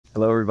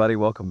Hello everybody,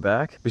 welcome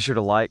back. Be sure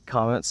to like,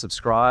 comment,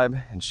 subscribe,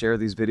 and share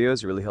these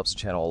videos. It really helps the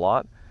channel a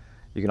lot.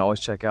 You can always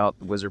check out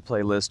the Wizard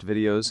Playlist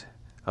videos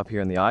up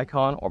here in the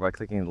icon or by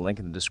clicking the link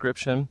in the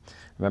description.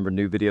 Remember,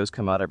 new videos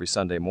come out every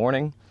Sunday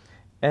morning.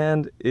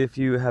 And if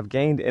you have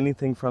gained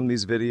anything from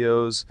these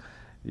videos,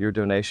 your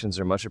donations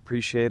are much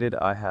appreciated.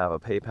 I have a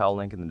PayPal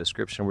link in the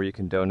description where you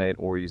can donate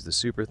or use the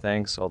Super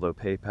Thanks, although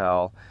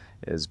PayPal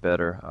is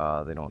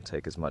better. They don't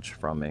take as much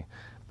from me.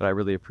 But I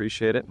really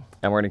appreciate it.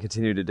 And we're going to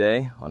continue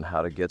today on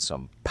how to get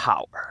some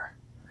power.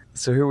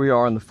 So here we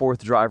are in the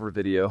fourth driver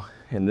video.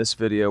 In this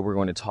video, we're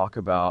going to talk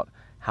about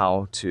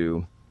how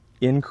to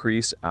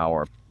increase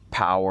our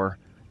power,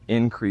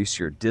 increase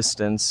your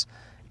distance.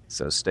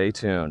 So stay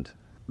tuned.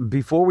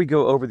 Before we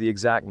go over the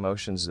exact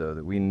motions though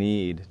that we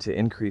need to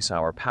increase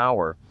our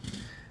power,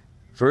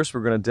 first,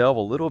 we're going to delve a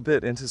little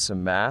bit into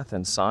some math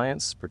and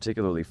science,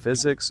 particularly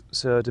physics.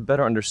 So to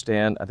better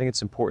understand, I think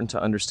it's important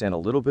to understand a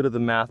little bit of the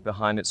math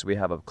behind it so we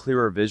have a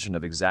clearer vision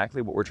of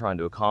exactly what we're trying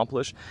to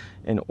accomplish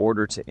in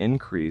order to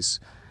increase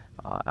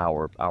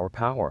our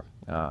power,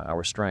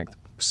 our strength.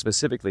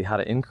 Specifically, how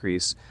to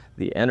increase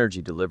the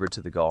energy delivered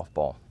to the golf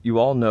ball. You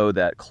all know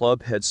that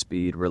club head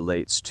speed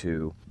relates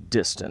to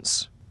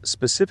distance.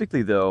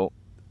 Specifically though,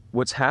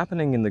 what's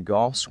happening in the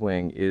golf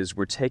swing is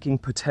we're taking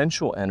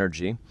potential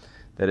energy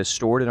that is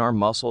stored in our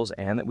muscles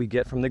and that we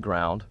get from the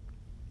ground,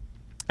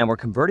 and we're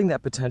converting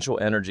that potential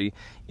energy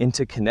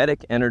into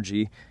kinetic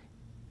energy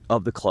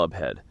of the club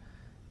head.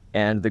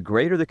 And the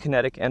greater the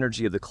kinetic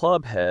energy of the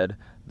club head,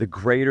 the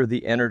greater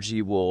the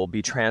energy will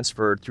be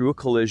transferred through a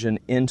collision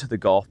into the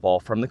golf ball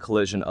from the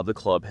collision of the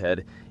club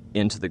head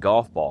into the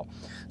golf ball.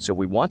 So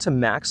we want to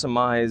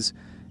maximize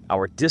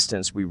our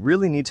distance. We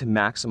really need to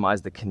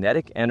maximize the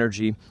kinetic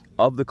energy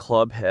of the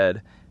club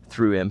head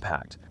through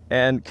impact.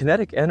 And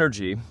kinetic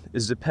energy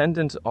is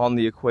dependent on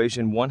the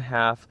equation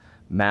 1/2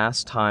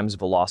 mass times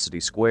velocity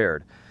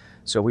squared.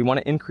 So we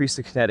want to increase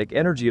the kinetic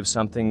energy of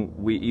something,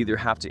 we either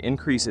have to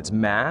increase its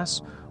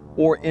mass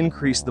or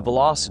increase the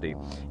velocity.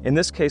 In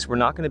this case, we're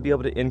not going to be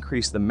able to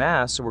increase the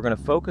mass, so we're going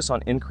to focus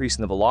on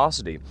increasing the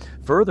velocity.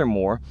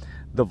 Furthermore,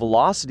 the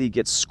velocity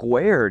gets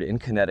squared in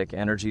kinetic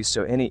energy,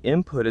 so any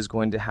input is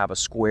going to have a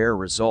square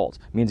result.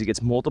 It means it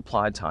gets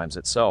multiplied times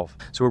itself.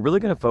 So we're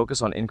really going to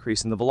focus on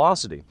increasing the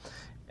velocity.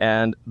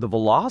 And the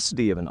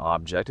velocity of an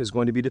object is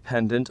going to be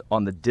dependent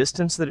on the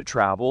distance that it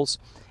travels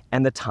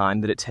and the time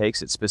that it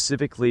takes it,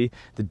 specifically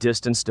the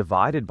distance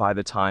divided by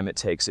the time it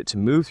takes it to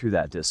move through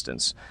that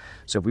distance.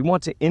 So if we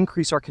want to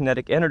increase our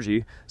kinetic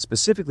energy,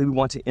 specifically we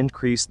want to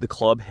increase the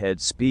club head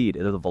speed,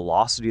 or the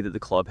velocity that the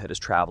club head is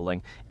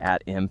traveling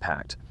at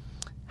impact.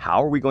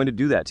 How are we going to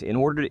do that? In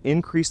order to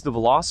increase the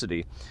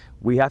velocity,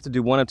 we have to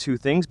do one of two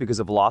things, because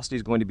the velocity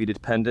is going to be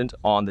dependent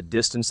on the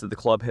distance that the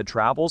club head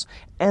travels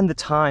and the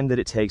time that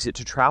it takes it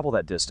to travel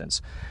that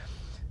distance.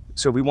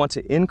 So if we want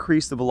to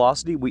increase the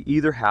velocity, we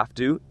either have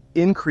to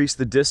increase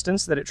the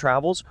distance that it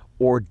travels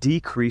or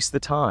decrease the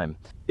time.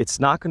 It's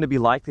not going to be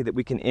likely that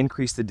we can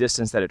increase the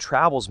distance that it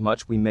travels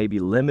much. We may be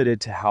limited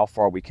to how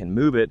far we can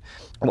move it.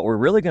 What we're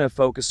really going to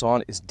focus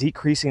on is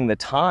decreasing the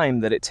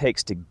time that it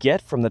takes to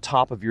get from the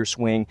top of your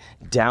swing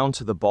down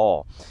to the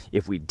ball.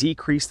 If we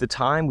decrease the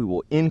time, we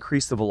will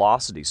increase the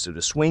velocity. So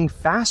to swing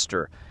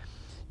faster,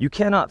 you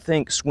cannot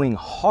think swing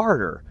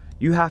harder.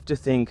 You have to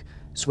think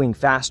swing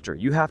faster.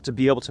 You have to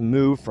be able to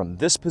move from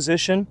this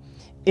position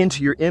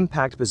into your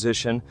impact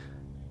position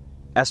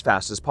as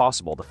fast as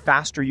possible. The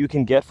faster you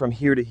can get from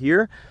here to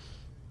here,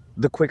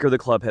 the quicker the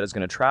club head is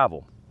going to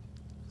travel.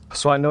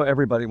 So I know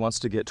everybody wants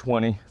to get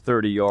 20,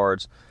 30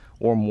 yards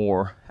or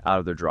more out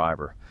of their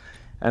driver.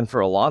 And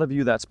for a lot of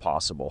you, that's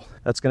possible.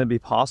 That's going to be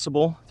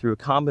possible through a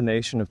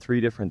combination of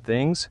 3 different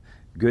things: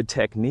 good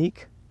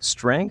technique,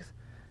 strength,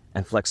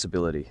 and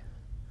flexibility.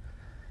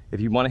 If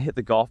you want to hit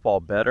the golf ball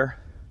better,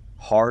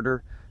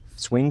 harder,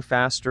 swing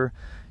faster,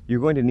 you're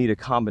going to need a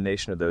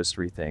combination of those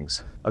 3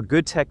 things. A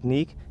good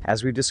technique,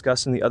 as we've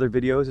discussed in the other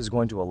videos, is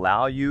going to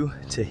allow you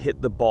to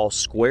hit the ball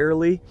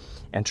squarely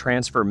and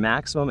transfer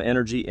maximum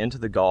energy into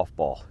the golf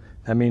ball.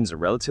 That means a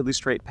relatively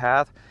straight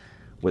path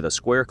with a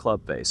square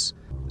club face.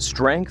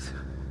 Strength,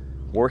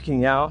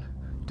 working out,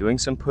 doing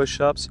some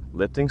push-ups,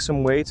 lifting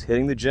some weights,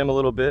 hitting the gym a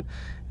little bit,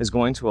 is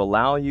going to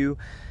allow you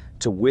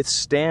to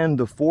withstand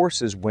the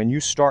forces when you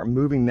start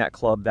moving that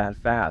club that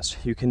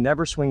fast. You can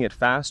never swing it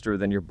faster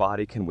than your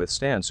body can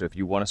withstand. So if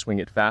you want to swing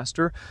it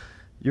faster,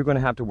 you're going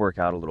to have to work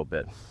out a little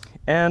bit.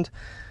 And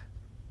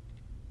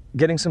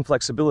getting some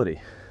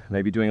flexibility,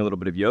 maybe doing a little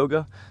bit of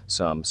yoga,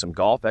 some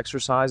golf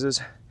exercises,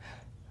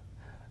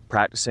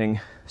 practicing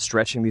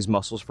stretching these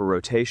muscles for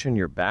rotation,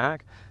 your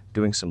back,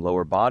 doing some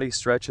lower body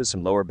stretches,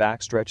 some lower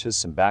back stretches,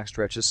 some back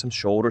stretches, some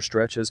shoulder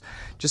stretches,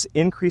 just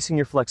increasing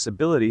your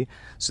flexibility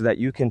so that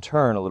you can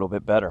turn a little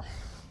bit better.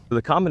 So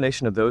the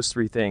combination of those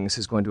 3 things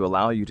is going to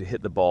allow you to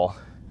hit the ball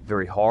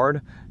very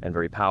hard and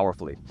very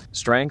powerfully.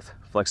 Strength,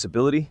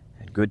 flexibility,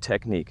 and good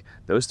technique.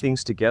 Those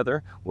things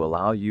together will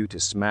allow you to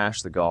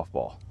smash the golf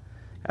ball.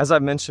 As I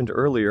mentioned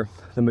earlier,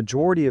 the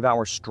majority of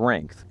our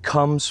strength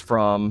comes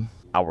from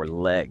our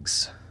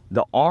legs.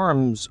 The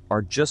arms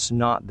are just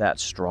not that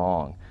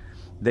strong.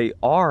 They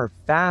are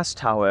fast,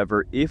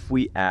 however, if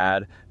we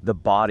add the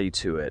body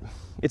to it.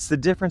 It's the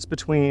difference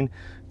between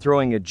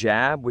throwing a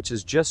jab, which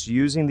is just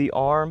using the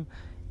arm,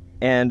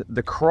 and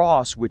the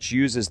cross, which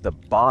uses the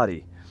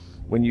body.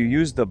 When you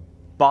use the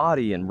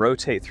body and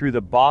rotate through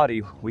the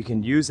body, we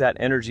can use that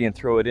energy and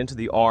throw it into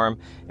the arm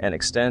and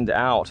extend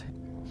out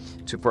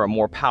for a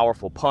more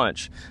powerful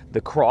punch.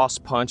 The cross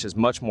punch is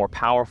much more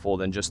powerful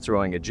than just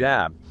throwing a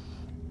jab.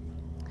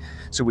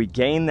 So we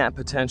gain that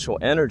potential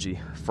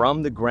energy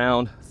from the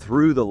ground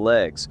through the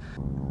legs.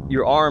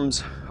 Your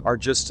arms are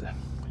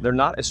they're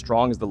not as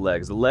strong as the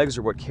legs. The legs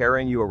are what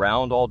carrying you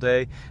around all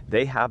day.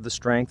 They have the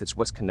strength. It's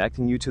what's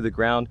connecting you to the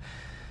ground.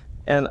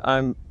 And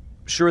I'm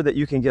sure that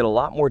you can get a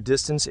lot more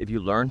distance if you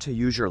learn to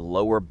use your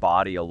lower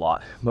body a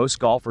lot. Most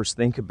golfers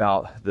think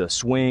about the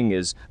swing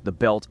as the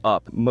belt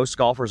up. Most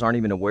golfers aren't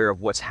even aware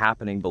of what's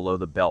happening below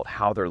the belt,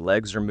 how their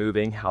legs are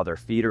moving, how their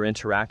feet are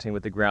interacting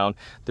with the ground.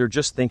 They're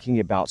just thinking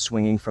about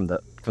swinging from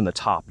the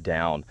top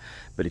down.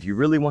 But if you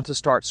really want to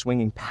start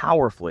swinging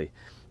powerfully,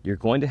 you're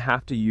going to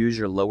have to use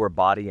your lower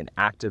body and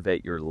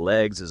activate your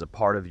legs as a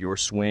part of your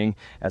swing,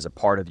 as a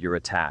part of your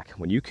attack.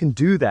 When you can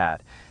do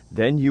that,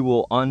 then you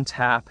will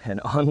untap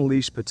and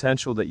unleash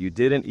potential that you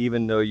didn't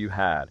even know you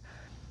had.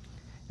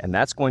 And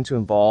that's going to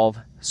involve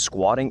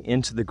squatting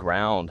into the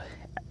ground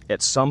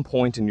at some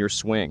point in your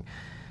swing.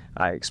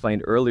 I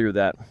explained earlier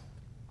that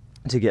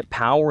to get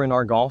power in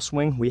our golf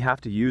swing, we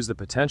have to use the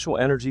potential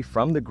energy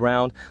from the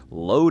ground,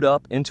 load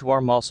up into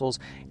our muscles,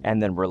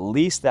 and then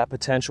release that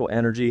potential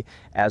energy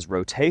as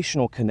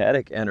rotational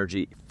kinetic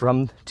energy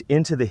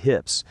into the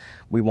hips.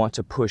 We want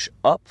to push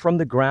up from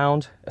the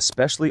ground,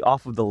 especially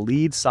off of the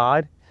lead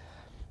side.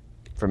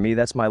 For me,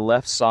 that's my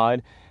left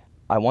side.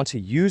 I want to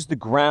use the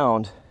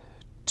ground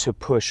to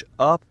push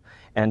up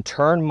and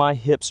turn my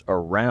hips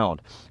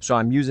around. So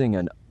I'm using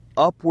an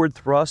upward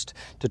thrust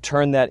to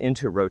turn that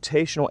into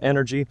rotational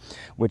energy,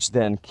 which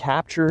then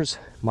captures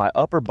my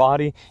upper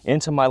body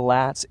into my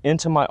lats,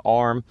 into my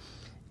arm,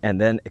 and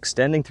then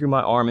extending through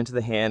my arm into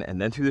the hand, and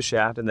then through the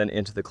shaft, and then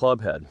into the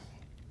club head.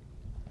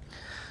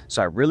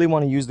 So I really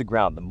want to use the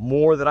ground. The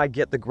more that I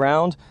get the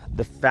ground,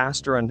 the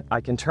faster I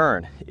can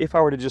turn. If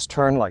I were to just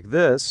turn like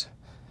this,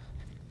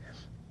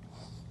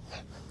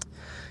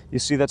 you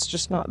see that's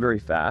just not very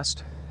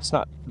fast. It's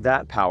not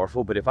that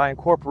powerful, but if I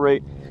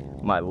incorporate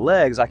my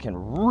legs, I can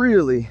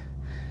really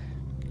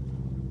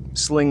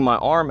sling my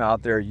arm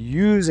out there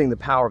using the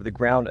power of the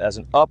ground as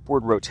an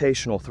upward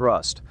rotational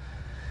thrust.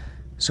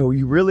 So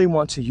you really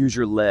want to use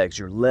your legs.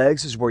 Your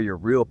legs is where your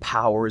real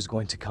power is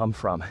going to come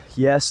from.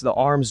 Yes, the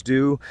arms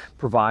do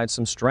provide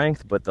some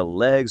strength, but the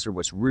legs are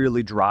what's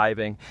really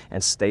driving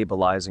and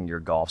stabilizing your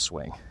golf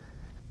swing.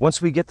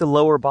 Once we get the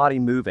lower body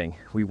moving,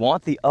 we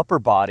want the upper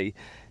body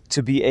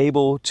to be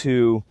able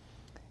to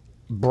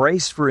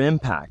brace for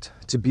impact,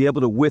 to be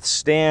able to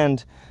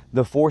withstand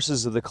the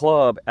forces of the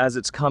club as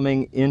it's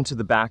coming into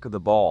the back of the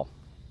ball.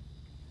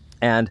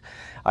 And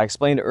I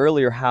explained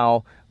earlier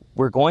how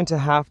we're going to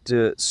have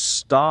to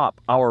stop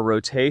our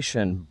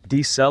rotation,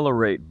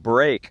 decelerate,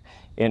 brake,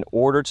 in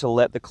order to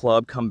let the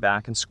club come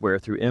back and square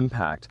through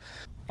impact.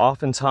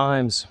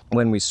 Oftentimes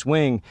when we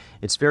swing,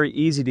 it's very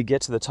easy to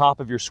get to the top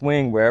of your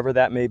swing, wherever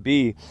that may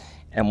be,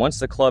 and once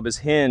the club is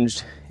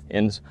hinged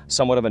in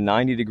somewhat of a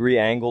 90-degree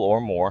angle or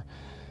more,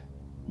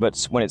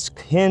 but when it's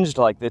hinged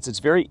like this, it's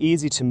very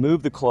easy to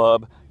move the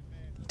club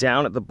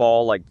down at the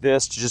ball like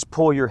this, to just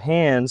pull your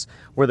hands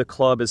where the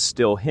club is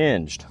still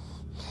hinged.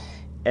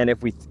 And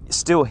if we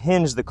still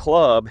hinge the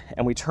club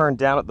and we turn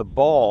down at the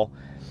ball,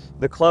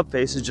 the club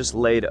face is just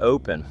laid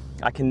open.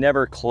 I can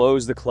never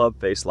close the club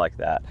face like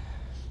that.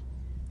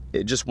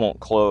 It just won't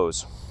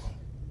close.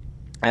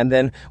 And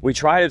then we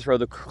try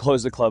to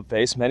close the club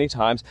face many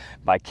times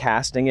by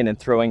casting it and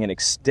throwing and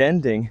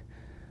extending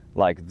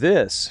like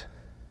this,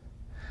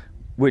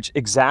 which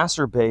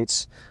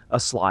exacerbates a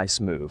slice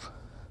move.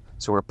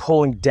 So we're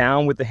pulling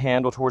down with the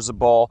handle towards the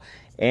ball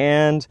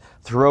and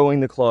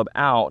throwing the club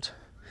out,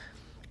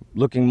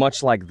 looking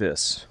much like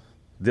this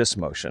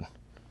motion,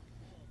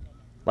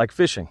 like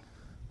fishing.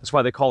 That's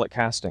why they call it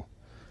casting.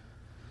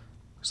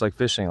 It's like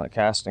fishing, like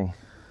casting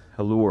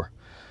a lure.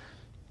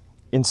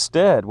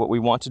 Instead, what we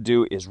want to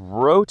do is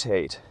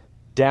rotate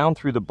down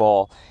through the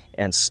ball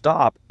and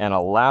stop and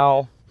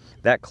allow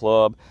that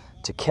club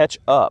to catch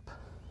up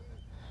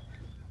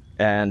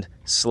and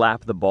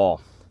slap the ball.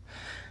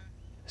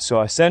 So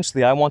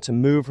essentially, I want to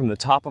move from the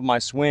top of my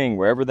swing,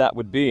 wherever that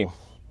would be,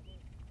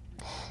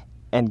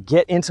 and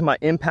get into my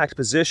impact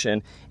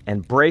position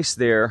and brace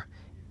there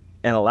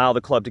and allow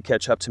the club to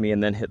catch up to me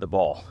and then hit the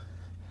ball.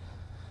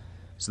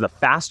 So the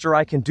faster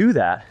I can do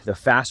that, the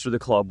faster the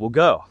club will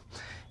go.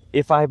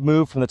 If I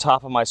move from the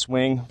top of my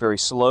swing very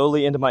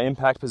slowly into my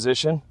impact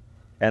position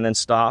and then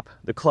stop,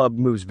 the club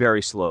moves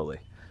very slowly.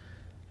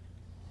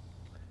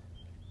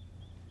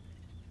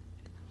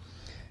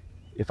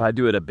 If I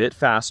do it a bit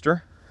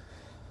faster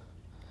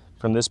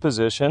from this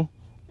position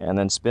and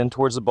then spin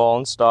towards the ball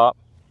and stop,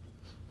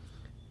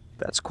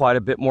 that's quite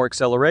a bit more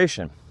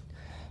acceleration.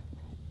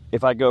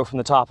 If I go from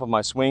the top of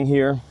my swing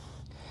here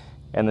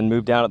and then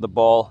move down at the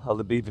ball a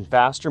little bit even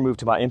faster, move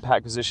to my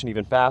impact position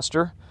even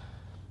faster,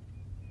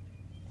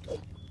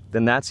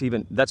 then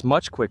that's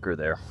much quicker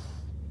there.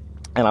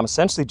 And I'm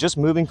essentially just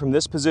moving from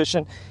this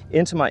position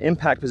into my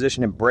impact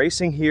position,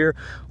 embracing here,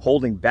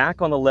 holding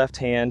back on the left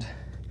hand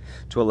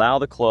to allow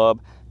the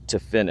club to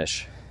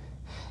finish.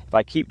 If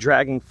I keep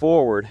dragging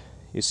forward,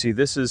 you see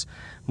this is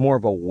more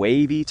of a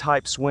wavy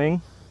type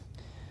swing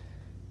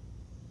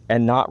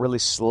and not really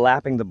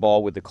slapping the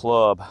ball with the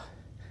club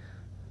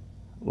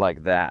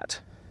like that.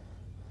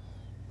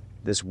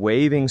 This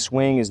waving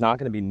swing is not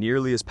going to be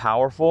nearly as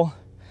powerful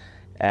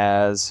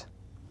as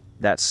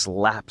that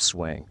slap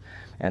swing.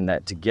 And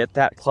that to get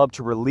that club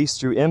to release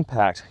through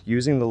impact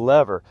using the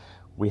lever,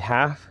 we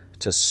have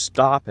to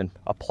stop and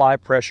apply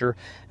pressure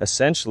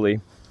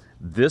essentially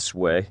this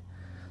way,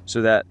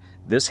 so that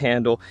this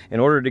handle, in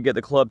order to get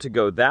the club to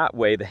go that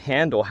way, the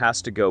handle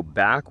has to go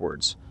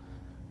backwards.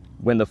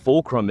 When the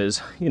fulcrum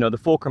is, the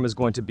fulcrum is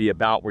going to be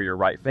about where your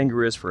right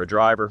finger is for a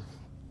driver,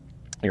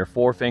 your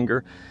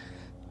forefinger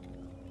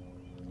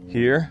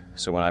here.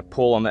 So when I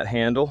pull on that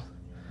handle,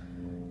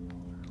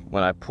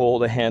 when I pull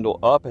the handle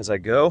up as I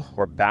go,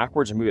 or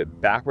backwards and move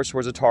it backwards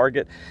towards the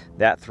target,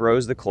 that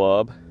throws the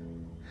club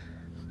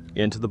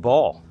into the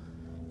ball.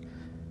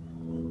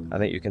 I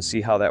think you can see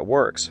how that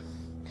works.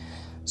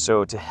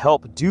 So to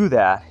help do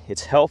that,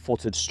 it's helpful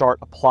to start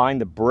applying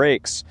the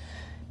brakes.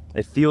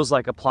 It feels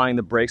like applying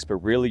the brakes, but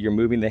really you're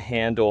moving the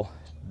handle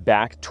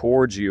back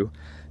towards you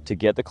to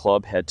get the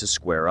club head to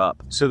square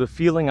up. So the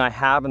feeling I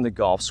have in the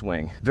golf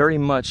swing very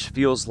much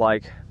feels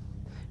like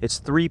it's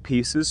three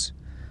pieces.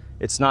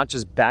 It's not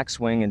just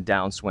backswing and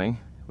downswing.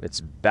 It's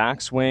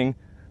backswing,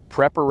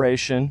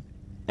 preparation,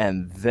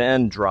 and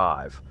then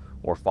drive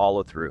or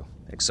follow through.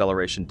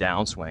 Acceleration,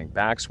 downswing,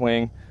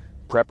 backswing,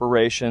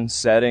 preparation,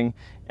 setting,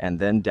 and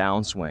then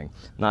downswing.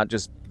 Not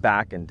just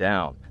back and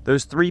down.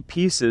 Those three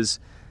pieces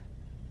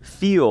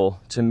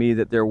feel to me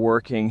that they're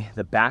working.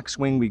 The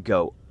backswing, we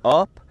go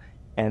up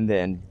and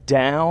then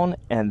down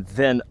and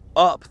then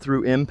up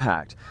through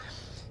impact.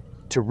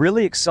 To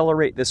really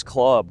accelerate this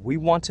club, we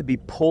want to be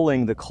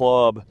pulling the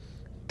club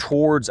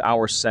towards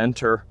our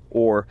center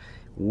or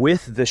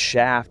with the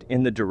shaft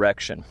in the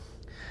direction.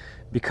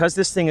 Because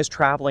this thing is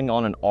traveling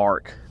on an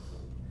arc,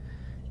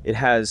 it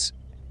has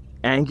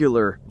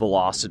angular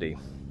velocity.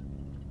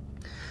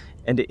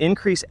 And to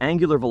increase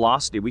angular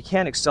velocity, we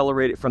can't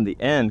accelerate it from the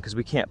end because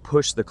we can't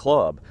push the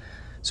club.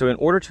 So in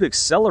order to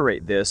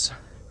accelerate this,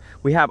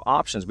 we have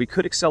options. We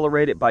could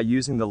accelerate it by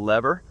using the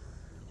lever,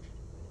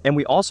 and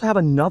we also have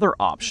another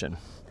option.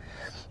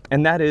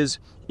 And that is,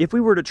 if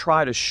we were to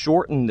try to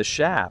shorten the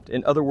shaft,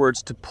 in other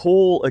words, to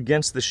pull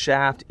against the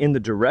shaft in the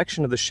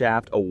direction of the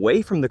shaft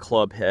away from the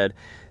club head,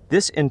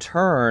 this in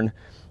turn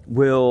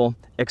will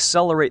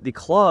accelerate the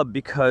club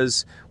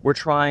because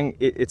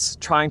it's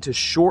trying to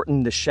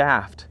shorten the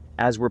shaft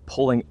as we're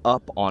pulling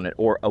up on it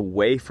or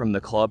away from the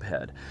club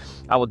head.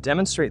 I will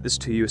demonstrate this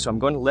to you. So I'm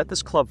going to let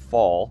this club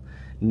fall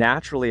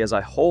naturally as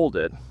I hold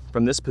it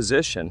from this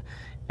position,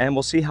 and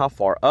we'll see how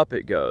far up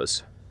it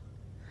goes.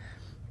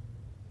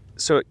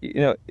 So,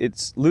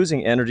 it's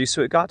losing energy,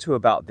 so it got to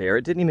about there.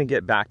 It didn't even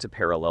get back to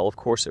parallel. Of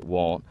course it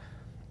won't.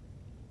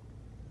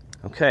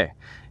 Okay,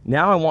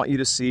 now I want you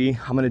to see,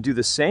 I'm going to do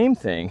the same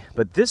thing,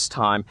 but this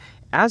time,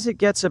 as it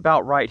gets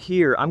about right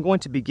here, I'm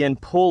going to begin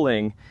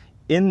pulling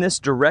in this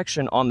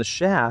direction on the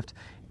shaft,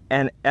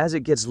 and as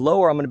it gets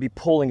lower, I'm going to be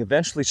pulling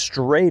eventually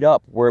straight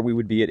up where we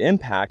would be at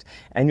impact,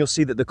 and you'll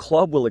see that the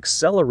club will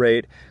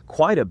accelerate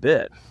quite a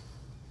bit.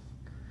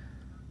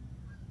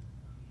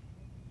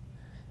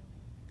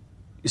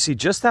 You see,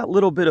 just that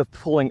little bit of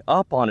pulling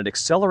up on it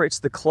accelerates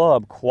the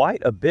club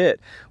quite a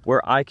bit,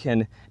 where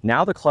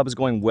now the club is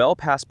going well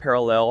past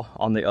parallel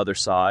on the other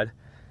side.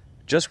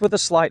 Just with a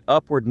slight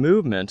upward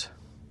movement,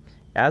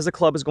 as the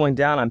club is going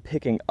down, I'm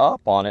picking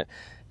up on it,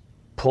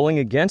 pulling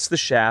against the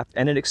shaft,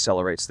 and it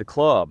accelerates the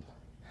club.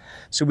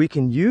 So we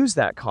can use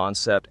that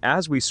concept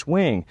as we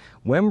swing.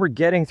 When we're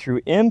getting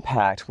through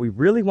impact, we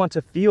really want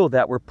to feel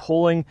that we're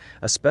pulling,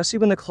 especially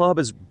when the club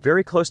is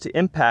very close to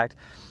impact,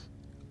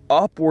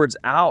 upwards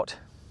out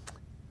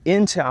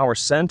into our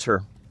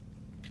center,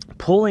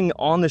 pulling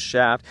on the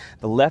shaft.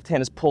 The left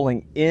hand is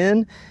pulling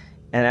in,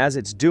 and as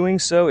it's doing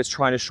so, it's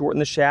trying to shorten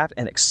the shaft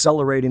and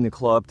accelerating the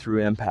club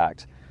through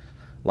impact,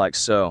 like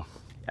so.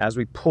 As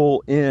we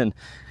pull in,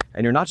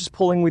 and you're not just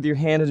pulling with your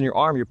hand and your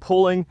arm, you're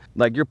pulling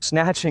like you're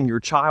snatching your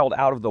child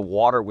out of the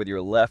water with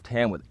your left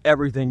hand with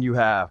everything you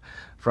have,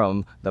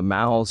 from the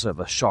mouths of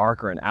a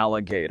shark or an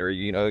alligator,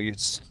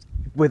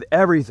 with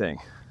everything.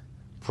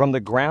 From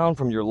the ground,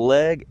 from your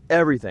leg,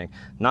 everything.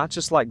 Not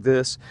just like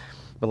this,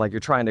 but like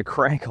you're trying to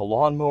crank a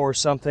lawnmower or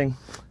something.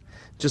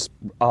 Just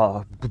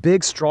a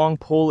big, strong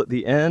pull at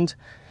the end.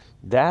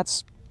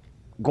 That's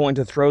going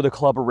to throw the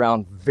club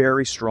around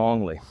very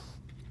strongly.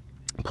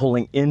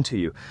 pulling into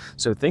you.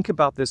 So think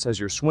about this as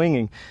you're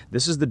swinging.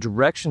 This is the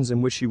directions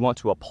in which you want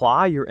to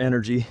apply your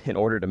energy in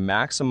order to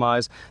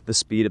maximize the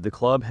speed of the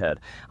club head.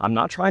 I'm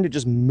not trying to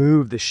just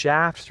move the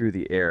shaft through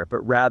the air,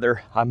 but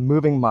rather I'm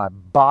moving my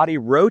body,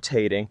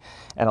 rotating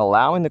and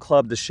allowing the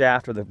club, the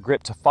shaft or the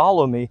grip to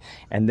follow me.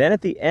 And then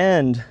at the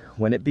end,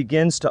 when it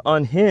begins to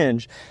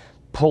unhinge,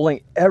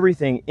 pulling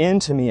everything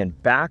into me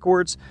and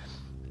backwards,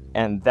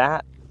 and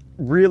that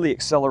really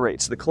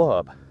accelerates the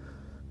club.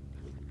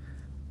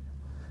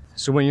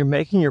 So when you're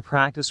making your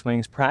practice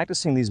swings,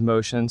 practicing these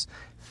motions,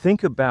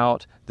 think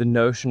about the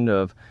notion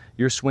of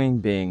your swing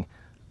being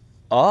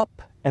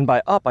up. And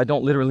by up, I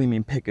don't literally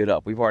mean pick it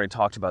up. We've already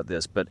talked about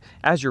this, but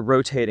as you're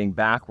rotating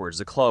backwards,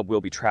 the club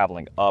will be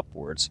traveling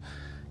upwards.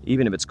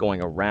 Even if it's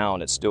going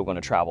around, it's still going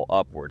to travel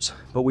upwards.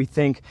 But we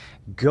think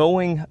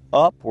going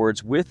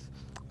upwards with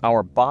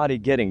our body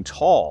getting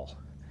tall.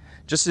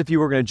 Just as if you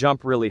were going to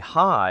jump really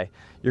high,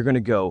 you're going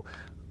to go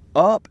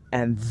up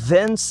and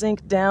then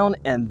sink down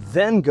and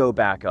then go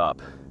back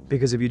up.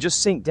 Because if you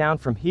just sink down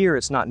from here,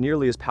 it's not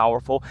nearly as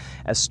powerful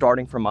as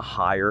starting from a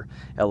higher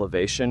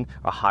elevation,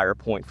 a higher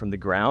point from the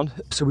ground.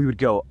 So we would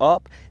go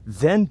up,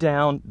 then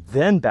down,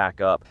 then back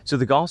up. So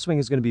the golf swing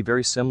is going to be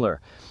very similar.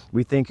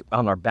 We think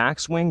on our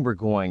backswing, we're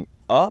going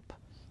up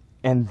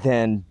and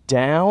then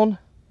down.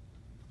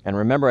 And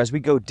remember, as we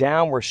go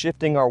down, we're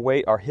shifting our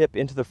weight, our hip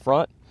into the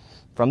front,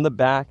 from the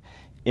back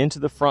into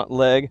the front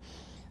leg.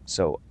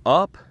 So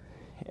up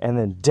and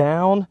then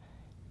down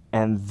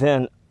and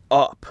then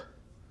up.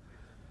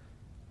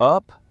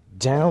 Up,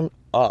 down,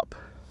 up.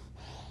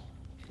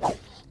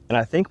 And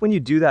I think when you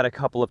do that a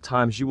couple of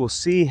times, you will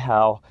see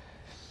how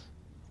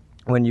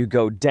when you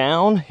go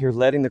down, you're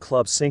letting the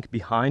club sink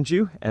behind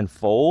you and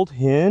fold,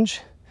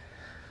 hinge,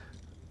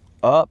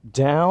 up,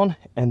 down,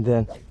 and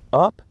then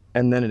up,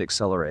 and then it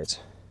accelerates.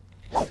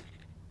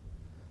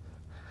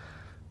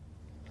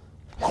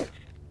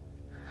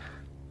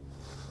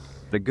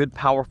 A good,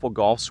 powerful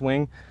golf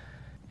swing,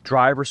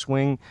 driver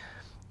swing,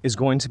 is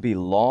going to be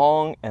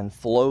long and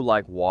flow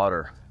like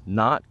water,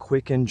 not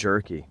quick and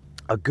jerky.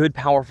 A good,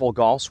 powerful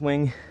golf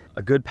swing,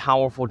 a good,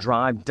 powerful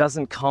drive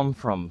doesn't come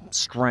from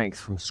strength,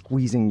 from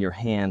squeezing your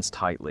hands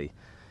tightly.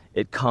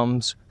 It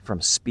comes from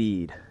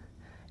speed.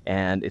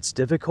 And it's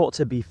difficult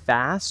to be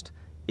fast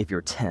if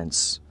you're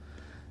tense.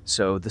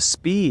 So the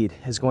speed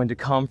is going to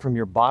come from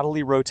your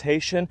bodily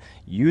rotation,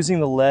 using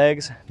the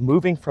legs,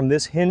 moving from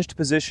this hinged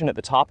position at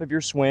the top of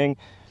your swing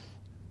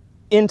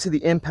into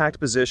the impact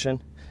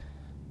position,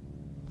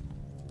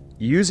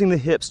 using the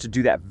hips to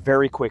do that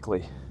very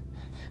quickly,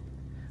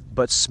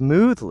 but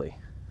smoothly,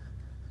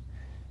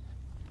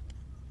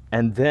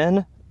 and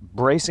then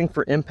bracing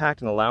for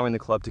impact and allowing the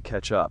club to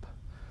catch up.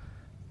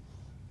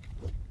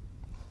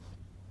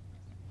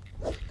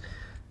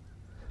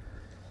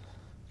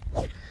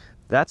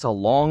 That's a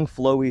long,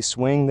 flowy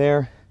swing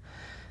there.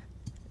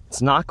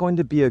 It's not going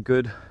to be a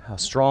good,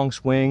 strong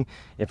swing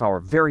if I were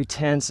very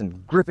tense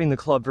and gripping the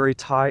club very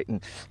tight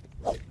and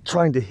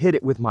trying to hit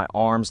it with my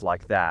arms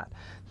like that.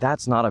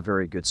 That's not a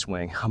very good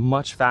swing. A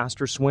much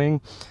faster swing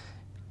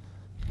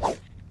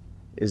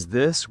is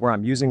this, where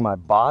I'm using my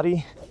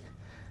body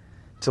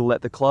to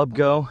let the club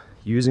go,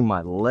 using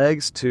my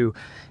legs to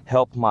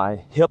help my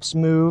hips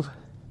move,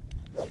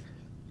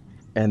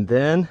 and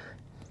then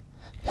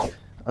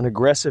an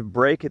aggressive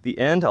break at the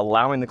end,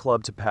 allowing the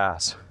club to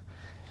pass.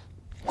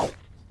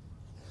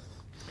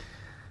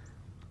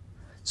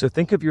 So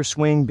think of your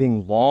swing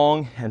being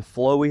long and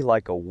flowy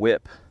like a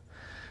whip.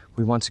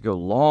 We want to go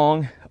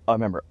long,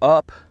 remember,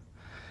 up,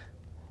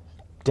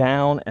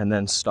 down, and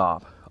then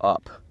stop,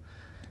 up.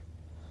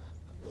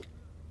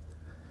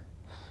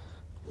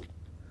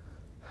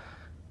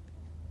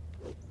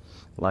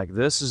 Like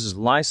this. This is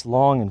nice,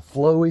 long, and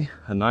flowy,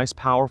 a nice,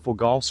 powerful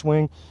golf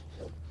swing.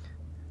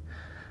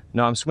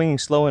 Now I'm swinging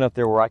slow enough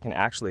there where I can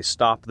actually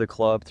stop the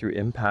club through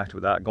impact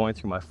without going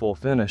through my full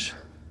finish.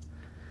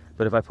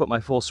 But if I put my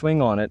full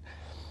swing on it,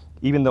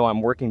 even though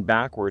I'm working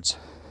backwards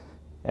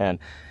and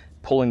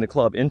pulling the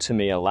club into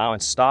me,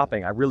 allowing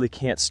stopping, I really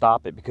can't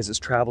stop it because it's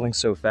traveling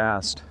so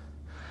fast.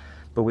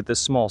 But with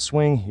this small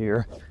swing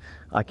here,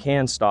 I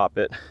can stop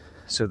it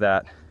so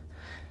that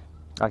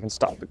I can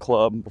stop the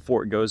club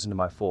before it goes into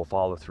my full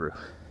follow through.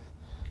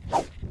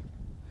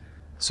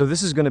 So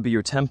this is going to be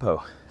your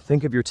tempo.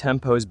 Think of your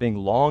tempo as being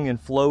long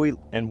and flowy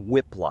and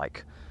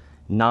whip-like,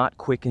 not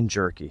quick and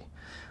jerky.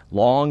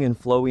 Long and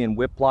flowy and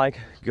whip-like,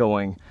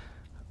 going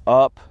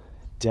up,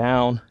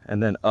 down,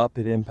 and then up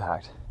at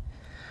impact.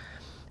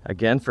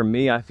 Again, for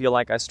me, I feel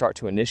like I start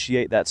to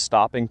initiate that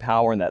stopping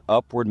power and that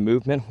upward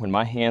movement when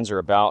my hands are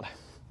about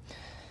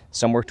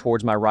somewhere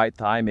towards my right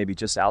thigh, maybe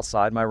just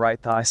outside my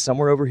right thigh.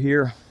 Somewhere over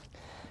here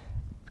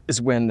is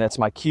when that's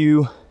my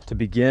cue to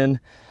begin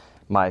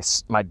my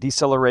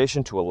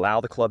deceleration to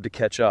allow the club to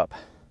catch up.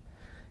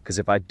 Because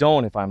if I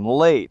don't, if I'm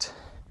late,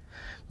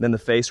 then the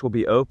face will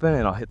be open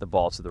and I'll hit the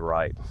ball to the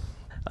right.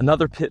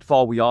 Another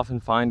pitfall we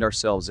often find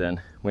ourselves in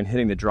when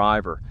hitting the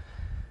driver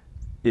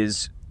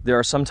is there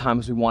are some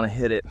times we want to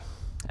hit it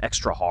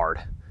extra hard,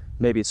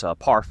 maybe it's a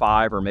par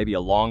 5 or maybe a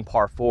long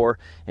par 4,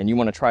 and you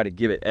want to try to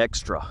give it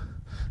extra.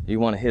 You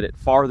want to hit it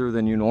farther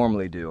than you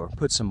normally do, or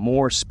put some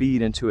more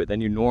speed into it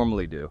than you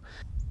normally do.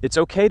 It's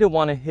okay to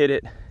want to hit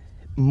it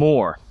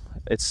more.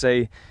 Let's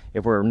say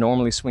if we're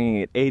normally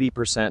swinging at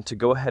 80%, to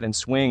go ahead and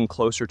swing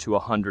closer to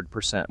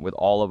 100% with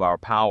all of our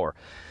power.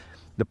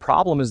 The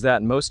problem is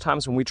that most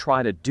times when we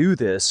try to do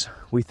this,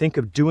 we think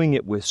of doing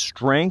it with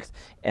strength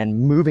and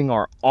moving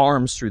our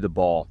arms through the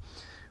ball,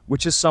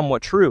 which is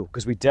somewhat true,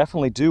 because we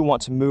definitely do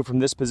want to move from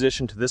this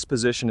position to this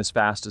position as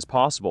fast as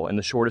possible in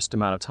the shortest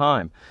amount of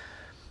time.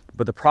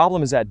 But the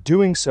problem is that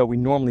doing so, we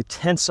normally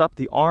tense up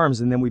the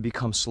arms and then we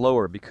become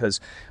slower, because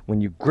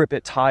when you grip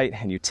it tight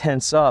and you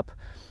tense up,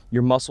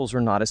 your muscles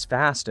are not as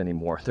fast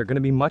anymore. They're going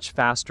to be much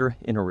faster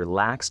in a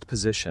relaxed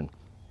position.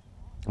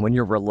 When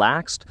you're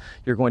relaxed,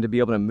 you're going to be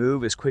able to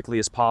move as quickly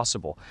as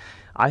possible.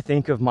 I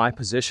think of my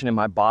position in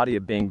my body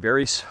of being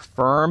very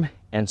firm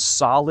and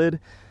solid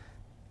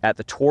at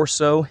the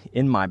torso,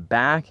 in my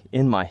back,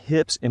 in my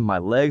hips, in my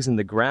legs, in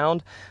the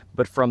ground.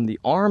 But from the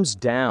arms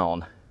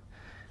down,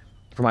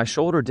 from my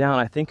shoulder down,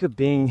 I think of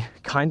being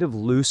kind of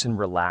loose and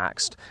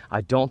relaxed.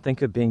 I don't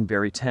think of being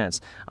very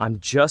tense. I'm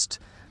just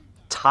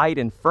tight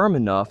and firm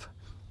enough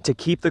to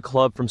keep the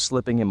club from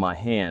slipping in my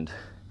hand.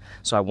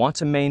 So I want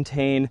to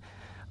maintain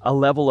a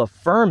level of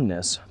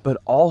firmness, but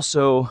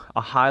also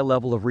a high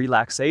level of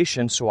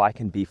relaxation so I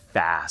can be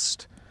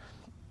fast.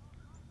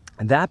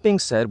 And that being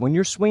said, when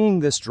you're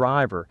swinging this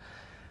driver,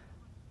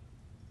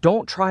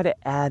 don't try to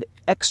add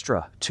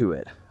extra to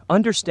it.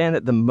 Understand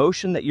that the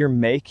motion that you're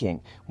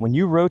making when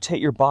you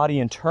rotate your body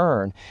and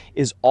turn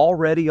is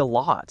already a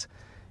lot.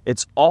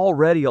 It's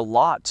already a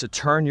lot to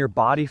turn your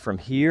body from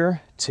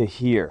here to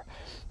here.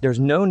 There's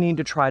no need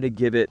to try to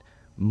give it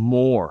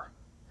more.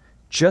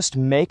 Just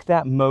make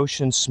that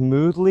motion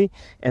smoothly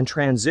and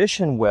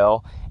transition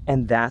well,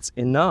 and that's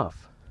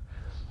enough.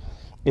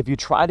 If you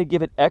try to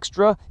give it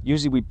extra,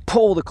 usually we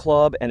pull the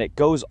club and it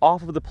goes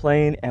off of the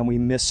plane and we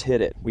mishit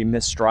it, we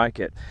misstrike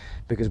it,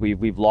 because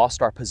we've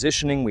lost our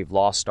positioning, we've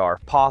lost our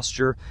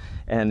posture,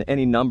 and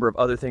any number of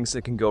other things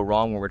that can go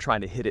wrong when we're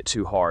trying to hit it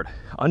too hard.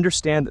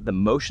 Understand that the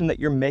motion that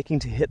you're making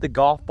to hit the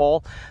golf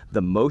ball,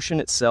 the motion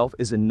itself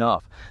is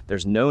enough.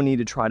 There's no need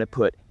to try to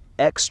put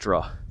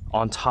extra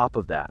on top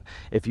of that.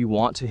 If you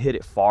want to hit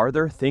it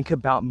farther, think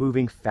about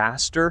moving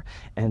faster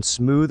and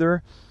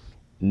smoother,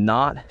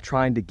 not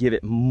trying to give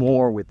it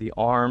more with the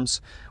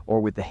arms or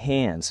with the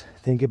hands.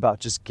 Think about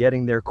just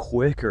getting there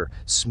quicker,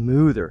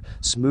 smoother.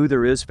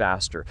 Smoother is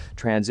faster,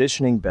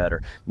 transitioning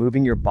better,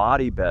 moving your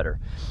body better.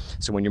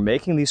 So when you're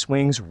making these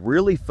swings,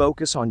 really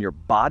focus on your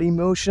body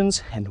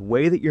motions and the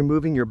way that you're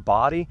moving your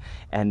body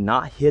and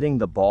not hitting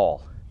the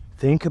ball.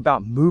 Think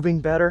about moving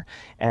better,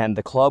 and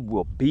the club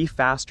will be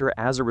faster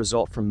as a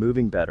result from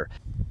moving better.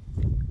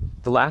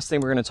 The last thing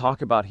we're going to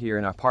talk about here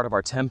in our part of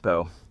our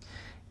tempo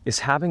is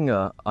having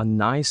a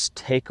nice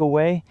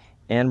takeaway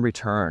and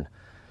return.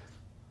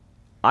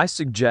 I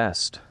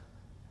suggest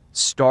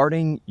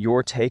starting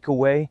your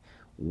takeaway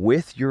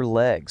with your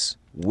legs,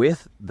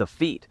 with the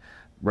feet.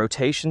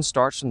 Rotation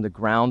starts from the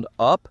ground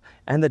up,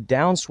 and the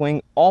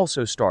downswing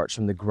also starts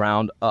from the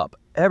ground up.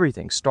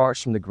 Everything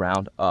starts from the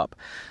ground up.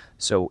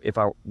 So if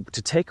I were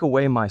to take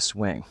away my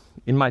swing,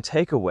 in my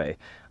takeaway,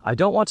 I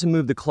don't want to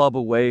move the club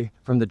away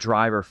from the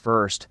driver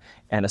first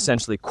and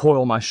essentially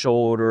coil my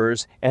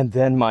shoulders and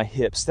then my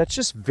hips. That's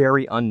just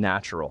very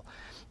unnatural.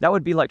 That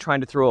would be like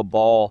trying to throw a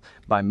ball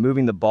by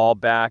moving the ball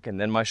back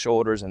and then my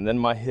shoulders and then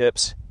my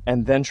hips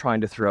and then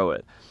trying to throw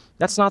it.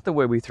 That's not the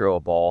way we throw a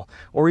ball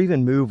or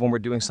even move when we're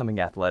doing something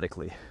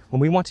athletically. When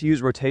we want to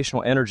use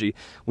rotational energy,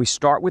 we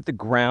start with the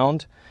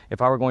ground.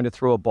 If I were going to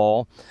throw a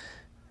ball,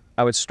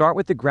 I would start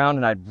with the ground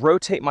and I'd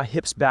rotate my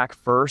hips back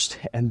first,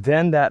 and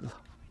then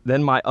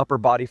my upper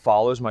body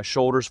follows, my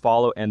shoulders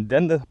follow, and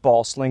then the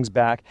ball slings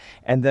back.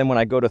 And then when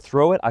I go to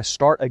throw it, I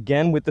start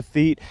again with the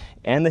feet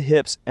and the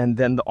hips, and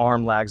then the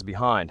arm lags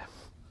behind.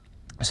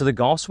 So the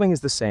golf swing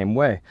is the same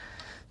way.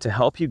 To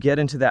help you get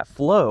into that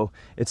flow,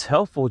 it's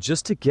helpful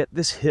just to get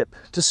this hip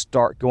to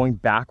start going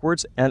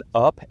backwards and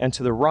up and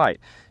to the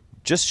right.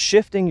 Just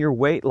shifting your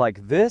weight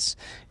like this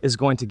is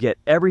going to get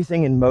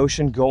everything in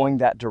motion going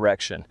that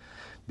direction,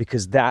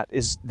 because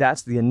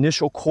that's the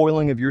initial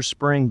coiling of your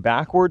spring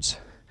backwards,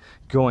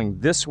 going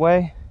this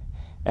way,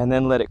 and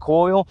then let it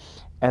coil,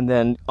 and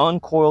then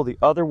uncoil the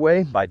other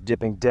way by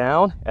dipping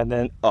down and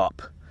then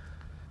up.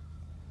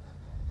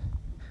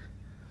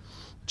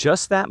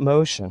 Just that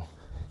motion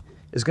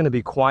is going to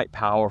be quite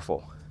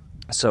powerful.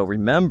 So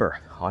remember,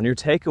 on your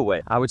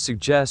takeaway, I would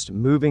suggest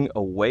moving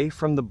away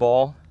from the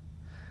ball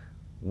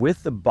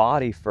with the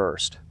body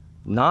first,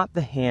 not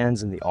the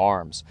hands and the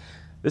arms.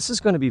 This is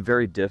going to be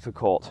very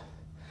difficult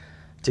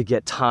to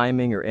get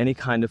timing or any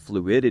kind of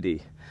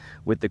fluidity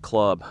with the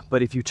club.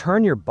 But if you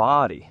turn your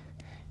body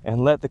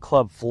and let the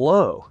club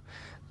flow,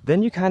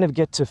 then you kind of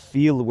get to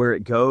feel where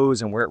it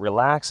goes and where it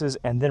relaxes,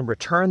 and then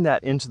return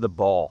that into the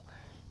ball.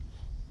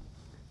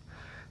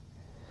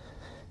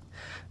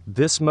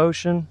 This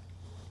motion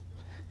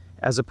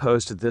as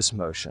opposed to this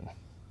motion.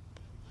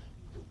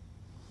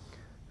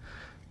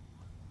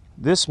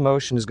 this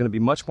motion is going to be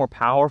much more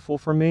powerful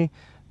for me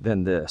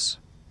than this.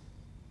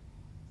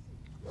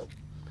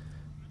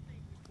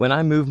 When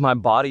I move my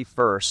body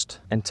first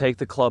and take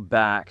the club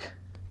back,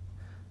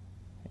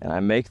 and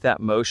I make that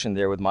motion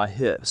there with my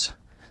hips,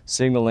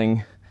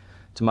 signaling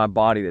to my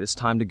body that it's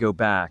time to go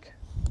back,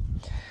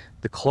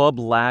 the club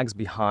lags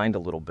behind a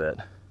little bit.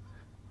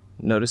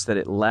 Notice that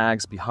it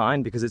lags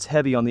behind because it's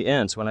heavy on the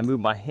end. So when I move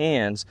my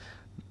hands,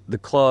 the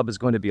club is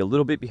going to be a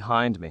little bit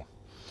behind me.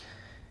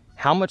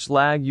 How much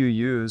lag you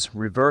use,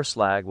 reverse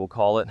lag we'll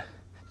call it,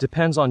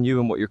 depends on you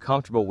and what you're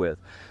comfortable with.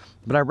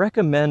 But I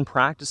recommend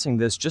practicing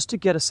this just to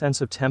get a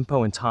sense of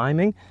tempo and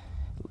timing,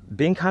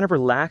 being kind of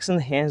relaxed in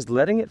the hands,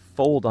 letting it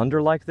fold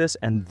under like this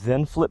and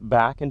then flip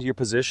back into your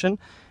position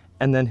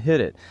and then hit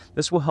it.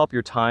 This will help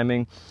your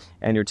timing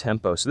and your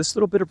tempo. So this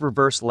little bit of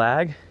reverse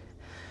lag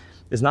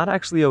is not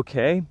actually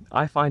okay.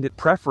 I find it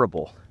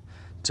preferable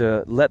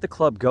to let the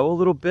club go a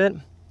little bit,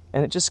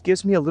 and it just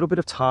gives me a little bit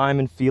of time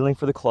and feeling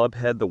for the club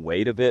head, the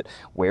weight of it,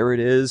 where it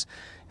is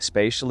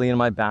spatially in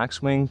my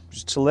backswing,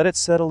 just to let it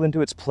settle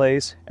into its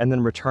place and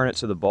then return it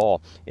to the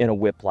ball in a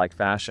whip-like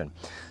fashion.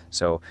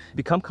 So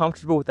become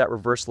comfortable with that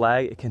reverse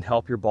lag. It can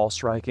help your ball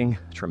striking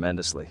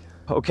tremendously.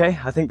 Okay,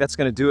 I think that's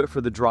going to do it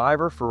for the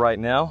driver for right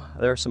now.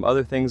 There are some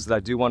other things that I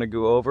do want to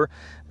go over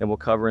and we'll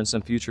cover in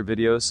some future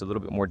videos, a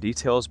little bit more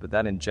details, but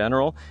that in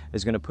general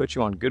is going to put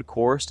you on good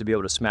course to be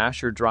able to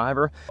smash your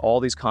driver. All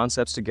these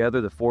concepts together,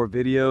 the 4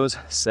 videos,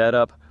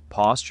 setup,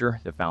 posture,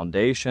 the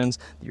foundations,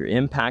 your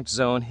impact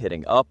zone,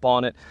 hitting up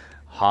on it,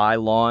 high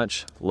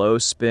launch, low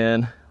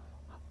spin,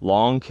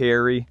 long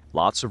carry,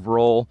 lots of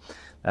roll.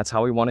 That's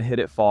how we want to hit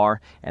it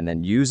far. And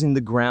then using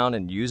the ground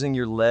and using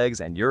your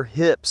legs and your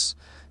hips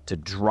to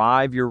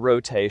drive your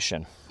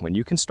rotation. When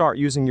you can start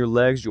using your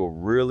legs, you'll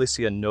really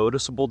see a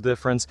noticeable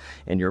difference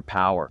in your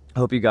power. I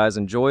hope you guys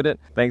enjoyed it.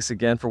 Thanks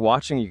again for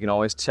watching. You can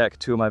always check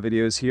 2 of my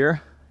videos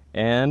here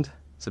and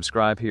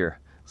subscribe here.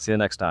 See you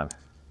next time.